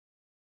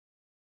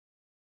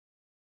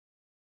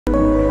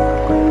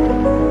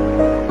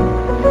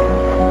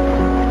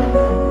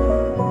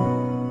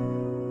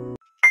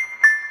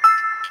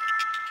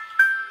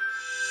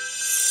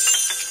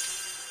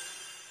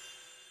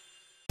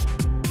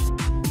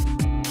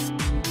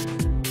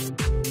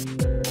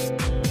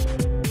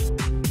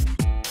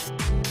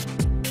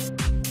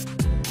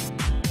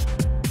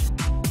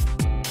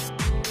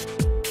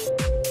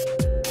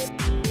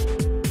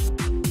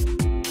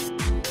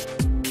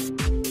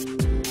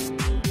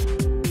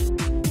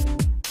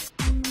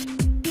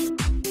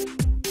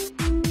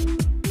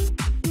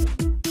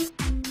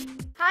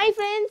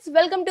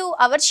Welcome to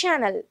our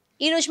channel.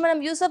 ఈ రోజు మనం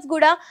యూసఫ్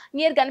గూడ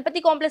నియర్ గణపతి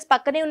కాంప్లెక్స్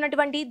పక్కనే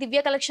ఉన్నటువంటి దివ్య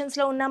కలెక్షన్స్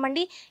లో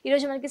ఉన్నామండి. ఈ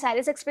రోజు మనకి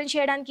సారీస్ ఎక్స్ప్లెయిన్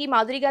చేయడానికి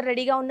మాధురి గారు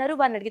రెడీగా ఉన్నారు.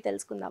 వారిని అడిగి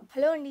తెలుసుకుందాం.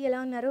 హలో అండి,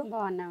 ఎలా ఉన్నారు?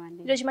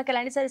 బాగున్నామండి. ఈ రోజు మనకి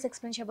ఎలాంటి సారీస్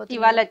ఎక్స్ప్లెయిన్ చేయబోతున్నారు?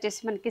 ఇవాళ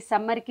వచ్చేసి మనకి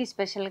సమ్మర్ కి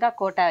స్పెషల్ గా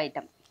కోటా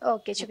ఐటమ్.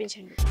 ఓకే,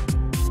 చూపించండి.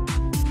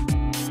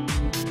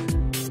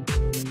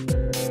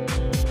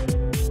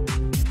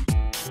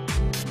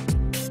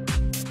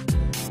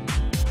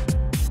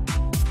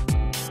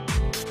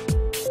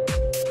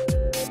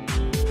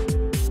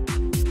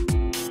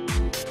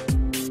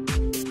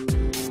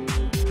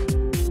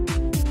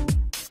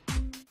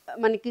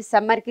 మనకి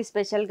సమ్మర్ కి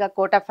స్పెషల్ గా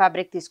కోటా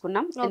ఫ్యాబ్రిక్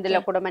తీసుకున్నాం. ఇందులో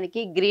కూడా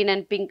మనకి green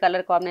and pink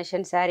colour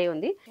combination sari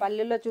ఉంది.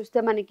 పళ్ళులో చూస్తే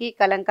మనకి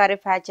కలంకారీ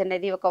ఫ్యాచ్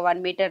అనేది ఒక 1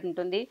 మీటర్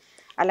ఉంటుంది.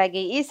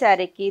 అలాగే ఈ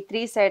శారీకి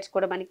 3 సైడ్స్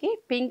కూడా మనకి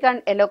పింక్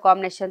అండ్ ఎల్లో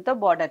కాంబినేషన్ తో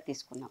బార్డర్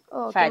తీసుకున్నాం.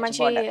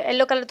 మంచి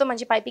ఎల్లో కలర్ తో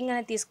మంచి పైపింగ్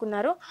అనేది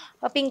తీసుకున్నారు.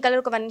 పింక్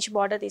కలర్ ఒక 1 ఇంచ్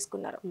బార్డర్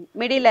తీసుకున్నారు.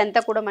 మిడిల్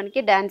అంతా కూడా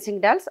మనకి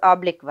డాన్సింగ్ డాల్స్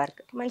ఆబ్లిక్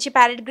వర్క్. మంచి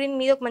ప్యారెట్ గ్రీన్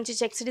మీద ఒక మంచి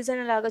చెక్స్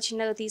డిజైన్ లాగా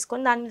చిన్నగా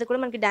తీసుకొని దాని మీద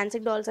కూడా మనకి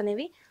డాన్సింగ్ డాల్స్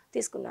అనేవి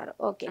తీసుకున్నారు.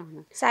 ఓకే,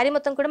 శారీ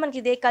మొత్తం కూడా మనకి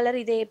ఇదే కలర్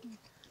ఇదే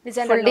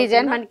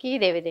డిజైన్ మనకి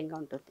ఇదే విధంగా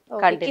ఉంటుంది.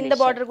 కింద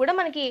బార్డర్ కూడా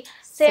మనకి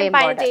సేమ్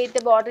పైన అయితే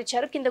బార్డర్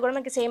ఇచ్చారు, కింద కూడా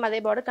మనకి సేమ్ అదే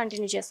బార్డర్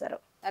కంటిన్యూ చేస్తారు.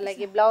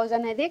 అలాగే బ్లౌజ్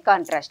అనేది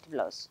కాంట్రాస్ట్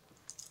బ్లౌజ్,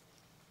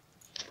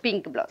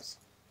 పింక్ బ్లౌజ్.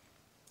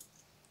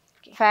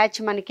 ఫ్యాచ్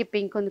మనకి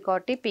పింక్ ఉంది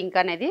కాబట్టి పింక్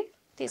అనేది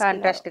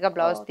కాంట్రాస్ట్ గా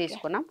బ్లౌజ్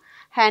తీసుకున్నాం.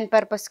 హ్యాండ్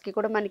పర్పస్ కి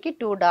కూడా మనకి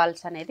 2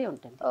 డాల్స్ అనేది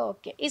ఉంటుంది.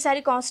 ఓకే, ఈ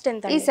సారీ కాస్ట్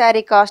ఎంత? ఈ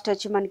సారీ కాస్ట్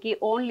వచ్చి మనకి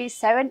only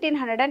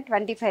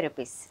 1725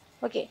 rupees.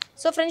 Okay,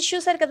 so friends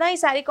చూసారు కదా, ఈ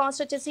సారీ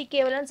కాస్ట్ వచ్చేసి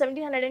కేవలం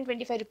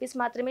 1725 రూపీస్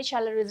మాత్రమే.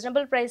 చాలా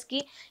రీజనబుల్ ప్రైస్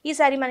కి ఈ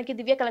సారీ మనకి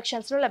దివ్య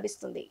కలెక్షన్స్ లో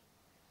లభిస్తుంది.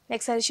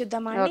 నెక్స్ట్ సారీ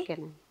చూద్దామా?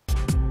 ఓకేనా.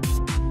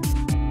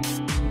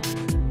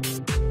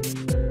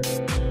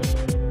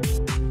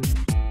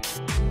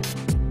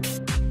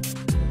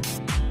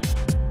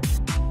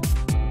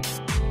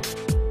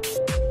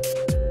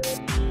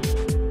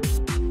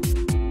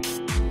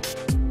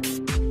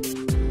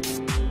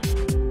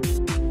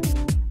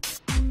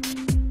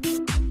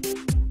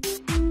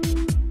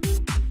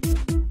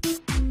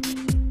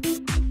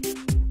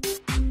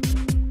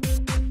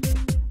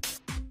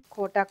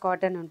 కోటా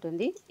కాటన్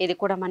ఉంటుంది. ఇది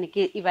కూడా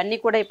మనకి ఇవన్నీ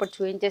కూడా ఇప్పుడు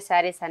చూపించే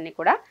శారీస్ అన్ని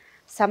కూడా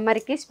సమ్మర్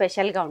కి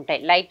స్పెషల్ గా ఉంటాయి,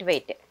 లైట్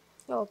వెయిట్.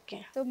 ఓకే,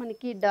 సో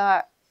మనకి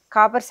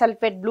కాపర్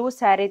సల్ఫేట్ బ్లూ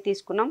శారీ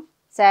తీసుకున్నాం.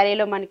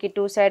 శారీలో మనకి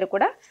 2 సైడ్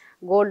కూడా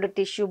గోల్డ్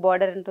టిష్యూ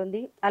బార్డర్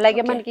ఉంటుంది.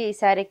 అలాగే మనకి ఈ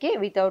శారీకి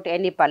వితౌట్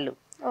ఎనీ పళ్ళు.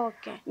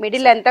 ఓకే,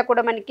 మిడిల్ అంతా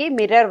కూడా మనకి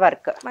మిర్రర్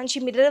వర్క్, మంచి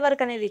మిర్రర్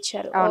వర్క్ అనేది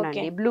ఇచ్చారు.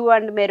 అవునండి. బ్లూ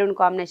అండ్ మెరూన్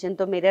కాంబినేషన్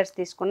తో మిర్రర్స్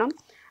తీసుకున్నాం.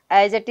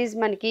 యాజ్ ఇట్ ఈస్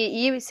మనకి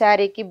ఈ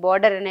శారీకి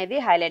బార్డర్ అనేది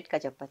హైలైట్ గా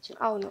చెప్పొచ్చు.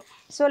 అవును,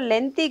 సో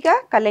లెంతీగా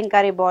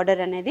కలంకారీ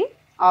బార్డర్ అనేది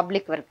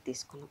ఆబ్లిక్ వర్క్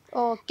తీసుకున్నాం.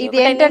 ఇది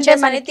ఏంటంటే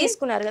మనకి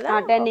తీసుకున్నారు కదా,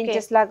 10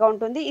 ఇంచెస్ లాగా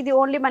ఉంటుంది. ఇది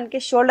ఓన్లీ మనకి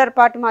షోల్డర్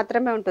పార్ట్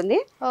మాత్రమే ఉంటుంది.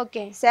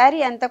 ఓకే,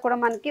 శారీ అంతా కూడా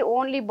మనకి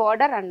only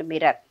border and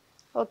mirror.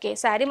 Okay,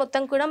 sari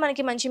మొత్తం కూడా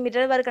మనకి మంచి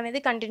మిర్రర్ వర్క్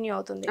అనేది కంటిన్యూ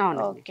అవుతుంది.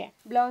 ఓకే,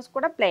 బ్లౌజ్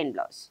కూడా ప్లెయిన్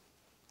బ్లౌజ్.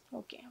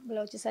 ఓకే,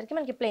 బ్లౌజ్ వచ్చేసరికి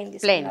మనకి ప్లెయిన్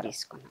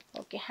తీసుకున్నాం.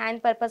 ఓకే,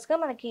 హ్యాండ్ పర్పస్ గా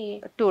మనకి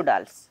 2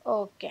 డాల్స్.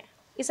 ఓకే,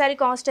 ఈ సారీ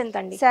కాస్ట్ ఎంత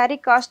అండి? Sorry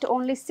cost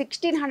only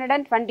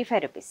 1625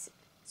 rupees.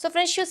 So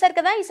friends చూసారు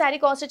కదా, ఈ సారీ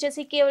కాస్ట్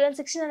వచ్చేసి కేవలం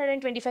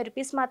 1625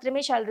 రూపీస్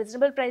మాత్రమే. చాలా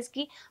రీజనబుల్ ప్రైస్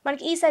కి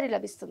మనకి ఈ సారీ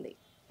లభిస్తుంది.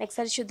 నెక్స్ట్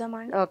సారీ చూద్దామా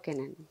అండి?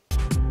 ఓకేనండి.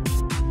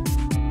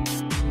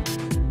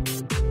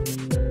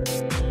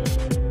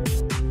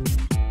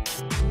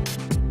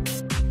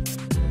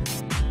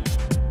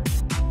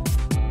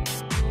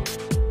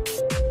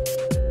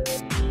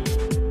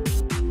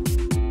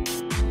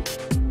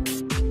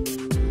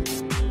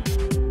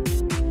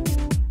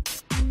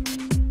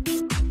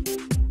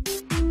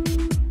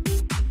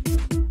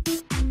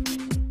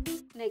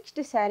 నెక్స్ట్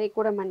శారీ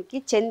కూడా మనకి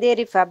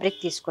చందేరి ఫ్యాబ్రిక్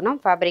తీసుకున్నాం.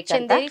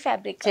 చందేరి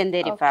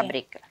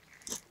ఫ్యాబ్రిక్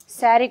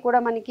శారీ కూడా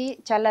మనకి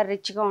చాలా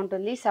రిచ్ గా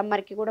ఉంటుంది.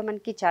 సమ్మర్ కి కూడా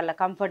మనకి చాలా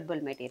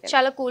కంఫర్టబుల్ మెటీరియల్,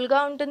 చాలా కూల్ గా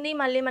ఉంటుంది,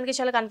 మళ్ళీ మనకి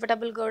చాలా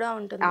కంఫర్టబుల్ కూడా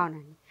ఉంటుంది.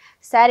 అవునండి.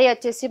 శారీ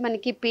వచ్చేసి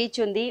మనకి పీచ్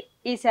ఉంది.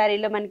 ఈ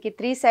శారీలో మనకి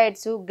 3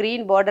 సైడ్స్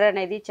గ్రీన్ బార్డర్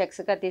అనేది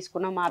చెక్స్ గా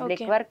తీసుకున్నాం.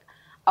 ఆబ్లిక్ వర్క్,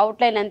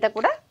 అవుట్ లైన్ అంతా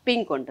కూడా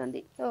పింక్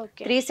ఉంటుంది.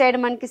 3 సైడ్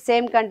మనకి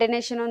సేమ్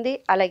కంటిన్యూషన్ ఉంది.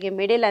 అలాగే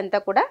మిడిల్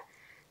అంతా కూడా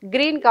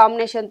గ్రీన్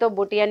కాంబినేషన్ తో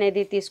బుటీ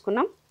అనేది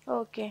తీసుకున్నాం.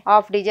 ఓకే,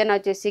 హాఫ్ డిజైన్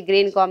వచ్చేసి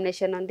గ్రీన్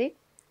కాంబినేషన్ ఉంది.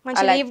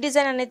 మంచి లీఫ్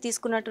డిజైన్ అనేది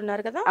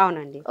తీసుకున్నట్టున్నారు కదా.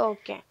 అవునండి.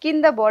 ఓకే,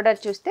 కింద బోర్డర్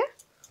చూస్తే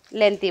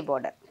lengthy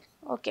border.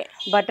 Okay,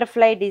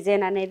 butterfly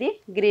design అనేది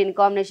గ్రీన్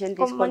కాంబినేషన్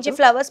తీసుకున్నాం. మంచి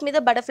ఫ్లవర్స్ మీద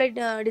బటర్ఫ్లై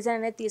డిజైన్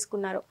అనేది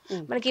తీసుకున్నారు.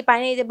 మనకి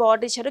పైన ఇదే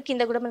బార్డర్ ఇచ్చారు,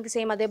 కింద కూడా మనకి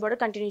సేమ్ అదే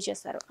బార్డర్ కంటిన్యూ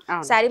చేస్తారు.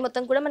 శారీ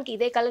మొత్తం కూడా మనకి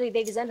ఇదే కలర్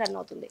ఇదే డిజైన్ రన్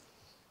అవుతుంది.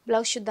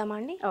 బ్లౌజ్ చూద్దామా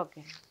అండి?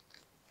 Okay,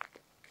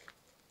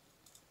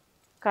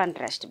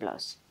 contrast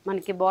blouse.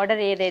 మనకి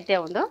బార్డర్ ఏదైతే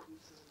ఉందో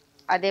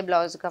అదే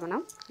బ్లౌజ్ గా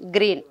మనం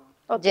గ్రీన్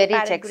జెరీ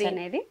చెక్స్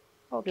అనేది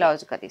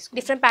బ్లౌజ్ గా తీసుకున్నాం.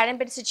 డిఫరెంట్ ప్యాటర్న్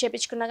పెట్టి స్టిచ్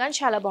చేయించుకున్నా కానీ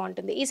చాలా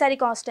బాగుంటుంది. ఈ సారీ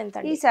కాస్ట్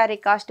ఎంత? ఈ sorry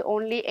cost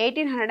only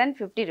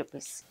 1850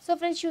 rupees. So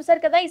friends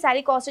చూసారు కదా, ఈ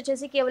సారీ కాస్ట్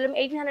వచ్చేసి కేవలం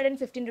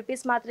 1815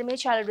 రూపీస్ మాత్రమే.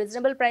 చాలా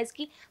రీజనబుల్ ప్రైస్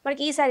కి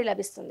మనకి ఈ సారీ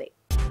లభిస్తుంది.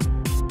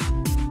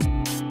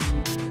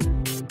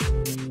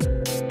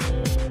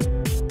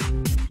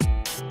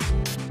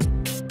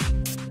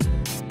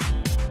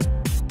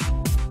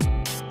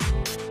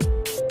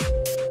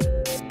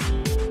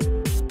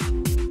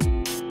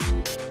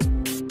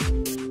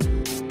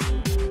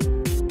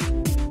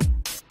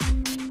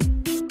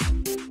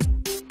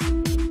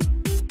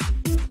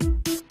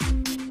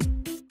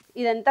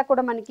 ఇదంతా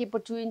కూడా మనకి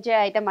ఇప్పుడు చూపించే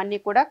ఐటమ్ అన్ని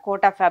కూడా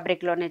కోటా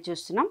ఫ్యాబ్రిక్ లోనే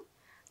చూస్తున్నాం.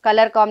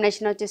 కలర్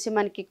కాంబినేషన్ వచ్చేసి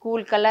మనకి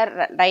కూల్ కలర్,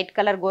 లైట్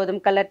కలర్, గోధుమ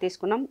కలర్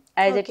తీసుకున్నాం.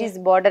 యాజ్ ఇట్ ఈస్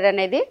బార్డర్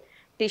అనేది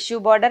టిష్యూ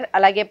బార్డర్.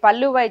 అలాగే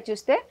పళ్ళు వైపు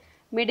చూస్తే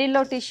మిడిల్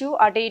లో టిష్యూ,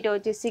 అటు ఇటు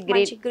వచ్చేసి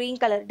green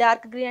colour,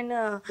 dark green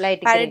and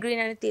light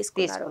green అనేది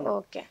తీసుకున్నాం.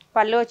 ఓకే,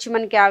 పళ్ళు వచ్చి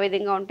మనకి ఆ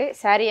విధంగా ఉంటే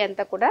శారీ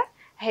అంతా కూడా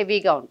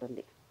హెవీగా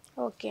ఉంటుంది.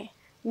 ఓకే,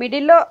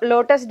 మిడిల్లో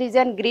lotus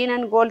design green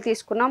and gold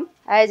తీసుకున్నాం.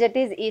 యాజ్ ఇట్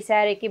ఈస్ ఈ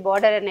శారీకి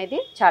బార్డర్ అనేది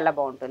చాలా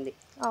బాగుంటుంది.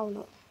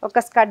 అవును, ఒక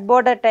స్కర్ట్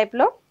బార్డర్ టైప్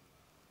లో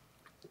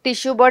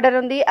టిష్యూ బార్డర్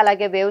ఉంది.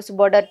 అలాగే వేవ్స్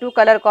బార్డర్ 2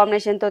 కలర్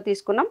కాంబినేషన్ తో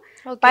తీసుకున్నాం.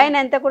 పైన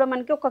అంతా కూడా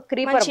మనకి ఒక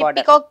క్రీపర్ బార్డర్,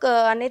 పికాక్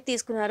అనేది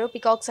తీసుకున్నారు.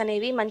 పికాక్స్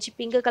అనేవి మంచి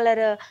pink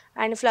colour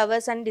and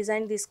flowers and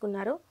design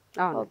తీసుకున్నారు.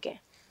 ఓకే,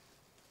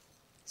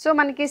 సో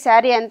మనకి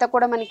శారీ అంతా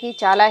కూడా మనకి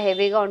చాలా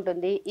హెవీగా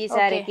ఉంటుంది. ఈ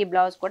శారీకి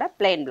బ్లౌజ్ కూడా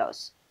ప్లెయిన్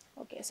బ్లౌజ్.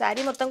 ఓకే,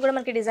 శారీ మొత్తం కూడా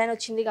మనకి డిజైన్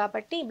వచ్చింది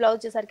కాబట్టి బ్లౌజ్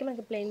వచ్చేసరికి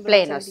మనకి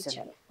ప్లెయిన్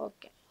వస్తుంది.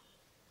 ఓకే,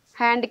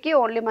 హ్యాండ్ కి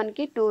ఓన్లీ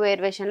మనకి 2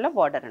 వేరియేషన్ లో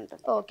బార్డర్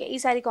ఉంటుంది. ఓకే, ఈ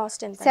శారీ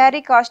కాస్ట్ ఎంత?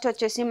 శారీ కాస్ట్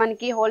వచ్చేసి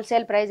మనకి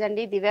హోల్సేల్ ప్రైస్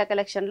అండి దివ్య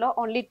కలెక్షన్ లో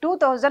ఓన్లీ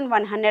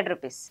 2100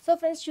 రూపీస్. సో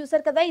ఫ్రెండ్స్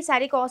చూసారు కదా, ఈ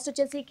శారీ కాస్ట్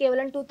వచ్చేసి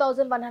కేవలం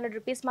 2100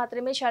 రూపీస్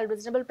మాత్రమే. చాలా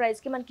రీజనబుల్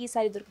ప్రైస్ కి మనకి ఈ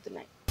శారీ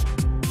దొరుకుతున్నాయి.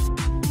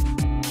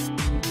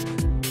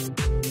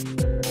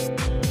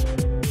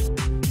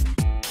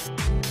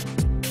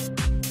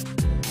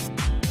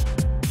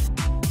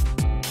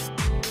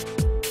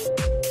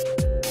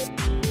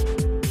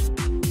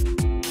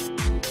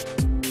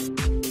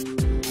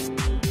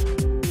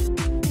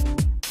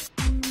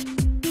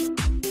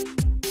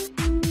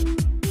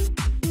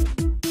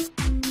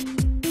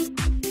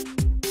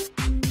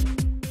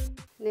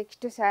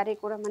 నెక్స్ట్ శారీ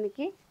కూడా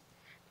మనకి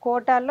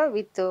కోటాలో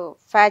విత్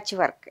ఫ్యాచ్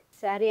వర్క్.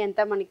 శారీ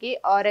అంతా మనకి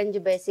ఆరెంజ్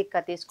బేసిక్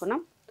గా తీసుకున్నాం.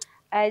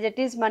 యాజ్ ఇట్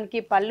ఈస్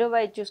మనకి పళ్ళు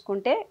వైపు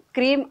చూసుకుంటే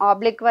క్రీమ్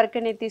ఆబ్లిక్ వర్క్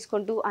అనేది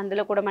తీసుకుంటూ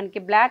అందులో కూడా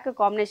మనకి బ్లాక్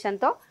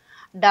కాంబినేషన్ తో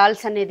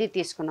డాల్స్ అనేది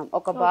తీసుకున్నాం.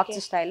 ఒక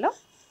బాక్స్ స్టైల్లో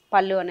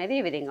పళ్ళు అనేది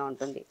ఈ విధంగా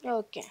ఉంటుంది.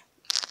 ఓకే,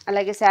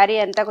 అలాగే శారీ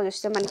అంతా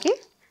చూస్తే మనకి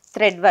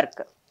thread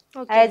work.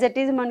 As it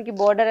is మనకి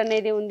బోర్డర్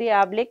అనేది ఉంది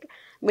ఆబ్లిక్.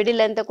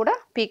 మిడిల్ అంతా కూడా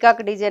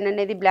పీకాక్ డిజైన్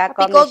అనేది బ్లాక్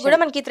పీకాక్ కూడా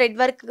మనకి థ్రెడ్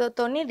వర్క్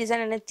తోని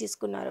డిజైన్ అనేది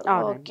తీసుకున్నారు.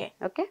 ఓకే,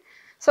 ఓకే,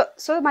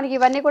 సో మనకి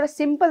ఇవన్నీ కూడా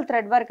సింపుల్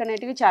థ్రెడ్ వర్క్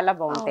అనేటివి చాలా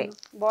బాగుంటాయి.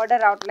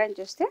 బోర్డర్ అవుట్ లైన్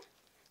చూస్తే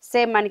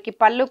సేమ్ మనకి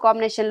పళ్ళు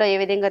కాంబినేషన్ లో ఏ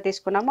విధంగా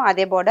తీసుకున్నామో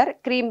అదే బోర్డర్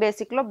క్రీమ్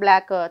బేసిక్ లో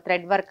బ్లాక్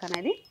థ్రెడ్ వర్క్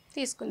అనేది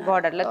తీసుకున్నాం.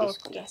 బోర్డర్ లో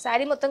తీసుకున్నాం.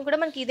 శారీ మొత్తం కూడా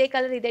మనకి ఇదే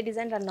కలర్, ఇదే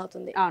డిజైన్ రన్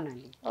అవుతుంది.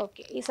 అవునండి.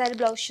 ఓకే, ఈ సారీ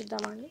బ్లౌజ్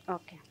చూద్దామండి.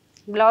 ఓకే,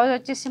 బ్లౌజ్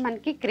వచ్చేసి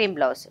మనకి క్రీమ్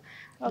బ్లౌజ్.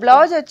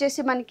 బ్లౌజ్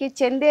వచ్చేసి మనకి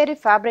చందేరి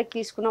ఫ్యాబ్రిక్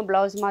తీసుకున్న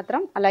బ్లౌజ్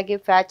మాత్రం. అలాగే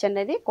ఫ్యాచ్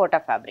అనేది కోటా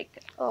ఫ్యాబ్రిక్.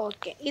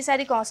 ఓకే, ఈ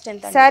సారీ కాస్ట్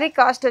ఎంత? సారీ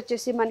కాస్ట్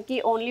వచ్చేసి మనకి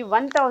ఓన్లీ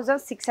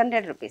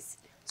 1600 రూపీస్.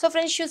 సో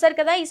ఫ్రెండ్స్ చూసారు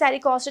కదా, ఈ సారీ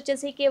కాస్ట్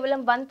వచ్చేసి కేవలం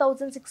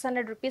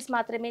 1600 రూపీస్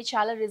మాత్రమే.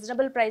 చాలా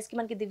రీజనబుల్ ప్రైస్ కి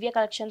మనకి దివ్య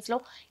కలెక్షన్స్ లో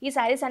ఈ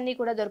సారీస్ అన్ని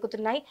కూడా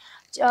దొరుకుతున్నాయి.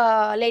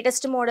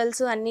 లేటెస్ట్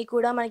మోడల్స్ అన్ని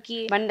కూడా మనకి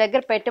మన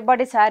దగ్గర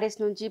పెట్టుబడి సారీస్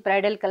నుంచి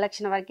బ్రైడల్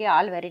కలెక్షన్ వరకు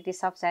all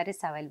varieties of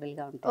saris available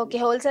గా ఉంటాయి. ఓకే,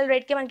 హోల్సేల్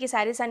రేట్ కి మనకి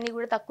సారీస్ అన్ని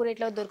కూడా తక్కువ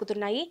రేట్ లో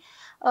దొరుకుతున్నాయి.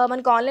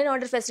 మనకి ఆన్లైన్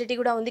ఆర్డర్ ఫెసిలిటీ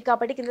కూడా ఉంది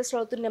కాబట్టి కింద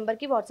స్క్రోల్ అవుతున్న నెంబర్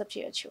కి వాట్సాప్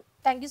చేయొచ్చు.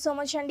 థ్యాంక్ యూ సో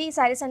మచ్ అండి, ఈ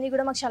సారీస్ అన్ని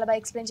కూడా మాకు చాలా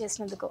బాగా ఎక్స్ప్లెయిన్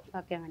చేసినందుకు.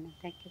 Okay madam,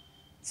 thank you.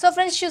 So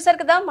friends చూసారు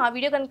కదా, మా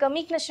వీడియో కనుక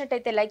మీకు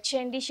నచ్చినట్టయితే లైక్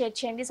చేయండి, షేర్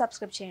చేయండి,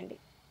 సబ్స్క్రైబ్ చేయండి.